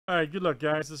All right, good luck,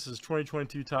 guys. This is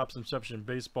 2022 Topps Inception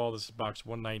Baseball. This is box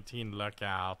 119. Luck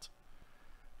out.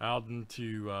 Alden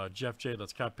to Jeff J.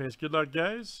 Let's copy paste. Good luck,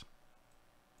 guys.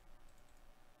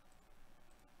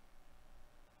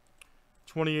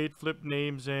 28 flip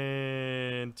names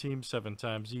and teams 7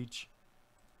 times each.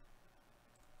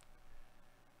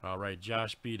 All right,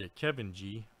 Josh B. to Kevin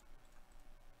G.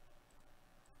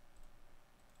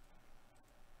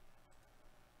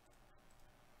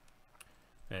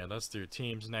 And let's do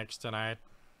teams next tonight.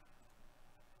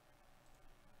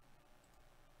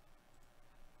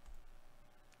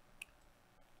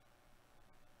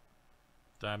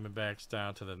 Diamondbacks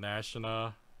down to the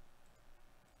National.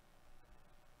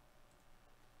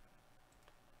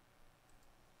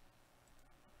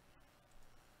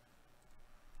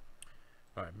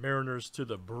 All right, Mariners to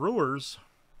the Brewers.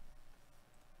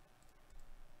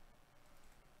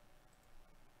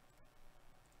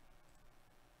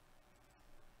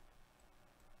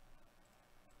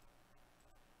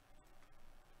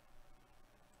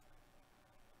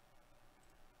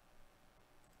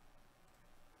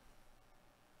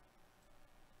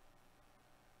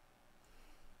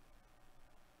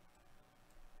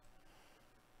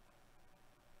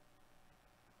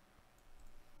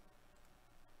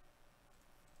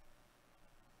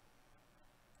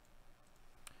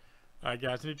 All right,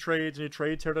 guys, any trades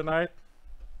here tonight?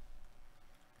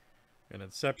 In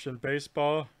Inception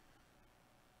Baseball.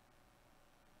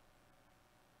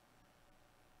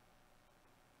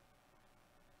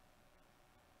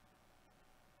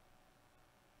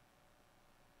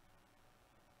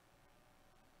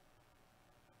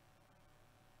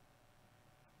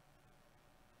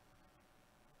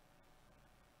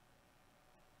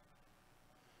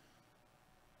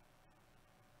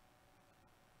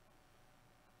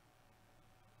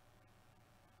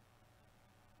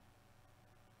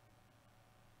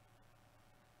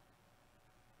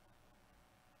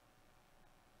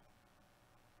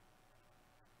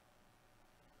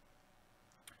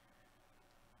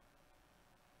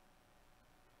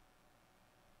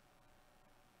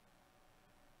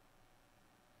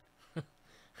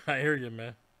 I hear you,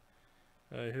 man.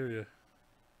 I hear you.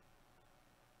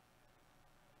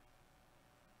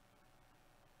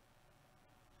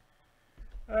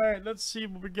 All right, let's see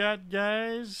what we got,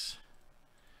 guys.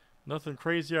 Nothing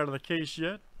crazy out of the case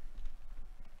yet,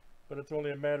 but it's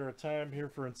only a matter of time here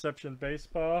for Inception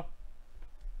Baseball.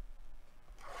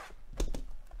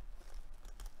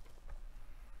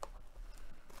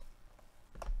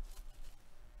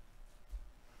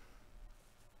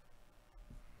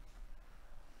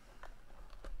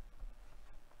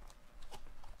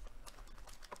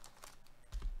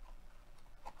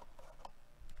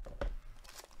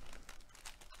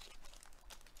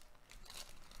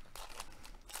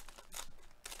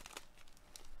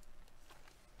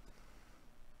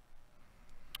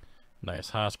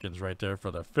 Nice Hoskins right there for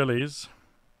the Phillies.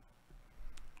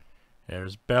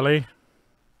 There's Belly.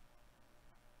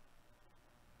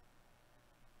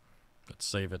 Let's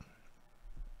save it.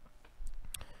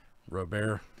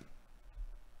 Robert.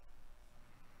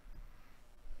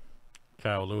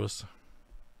 Kyle Lewis.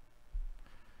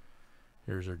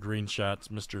 Here's your green shots.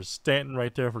 Mr. Stanton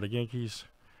right there for the Yankees.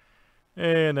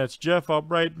 And that's Jeff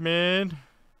Albright, man.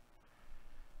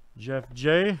 Jeff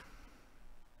J.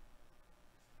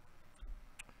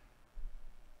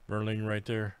 Verling right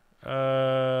there.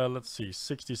 Let's see.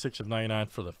 66 of 99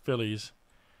 for the Phillies.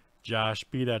 Josh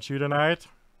B. That's you tonight.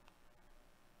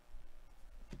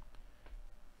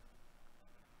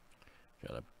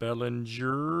 Got a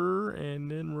Bellinger.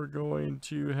 And then we're going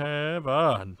to have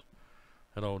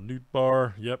that old Newt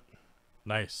Bar. Yep.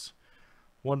 Nice.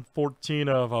 114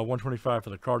 of 125 for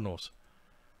the Cardinals.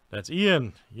 That's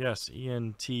Ian. Yes,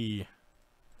 Ian T.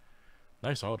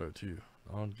 Nice auto, too.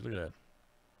 Oh, look at that.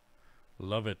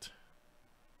 Love it.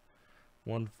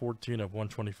 114 of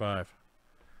 125.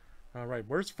 All right,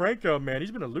 where's Franco, man? He's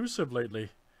been elusive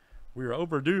lately. We are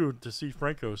overdue to see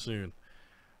Franco soon.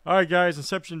 All right, guys,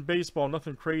 Inception Baseball.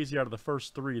 Nothing crazy out of the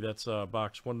first 3. That's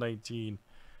box 119.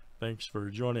 Thanks for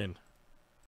joining.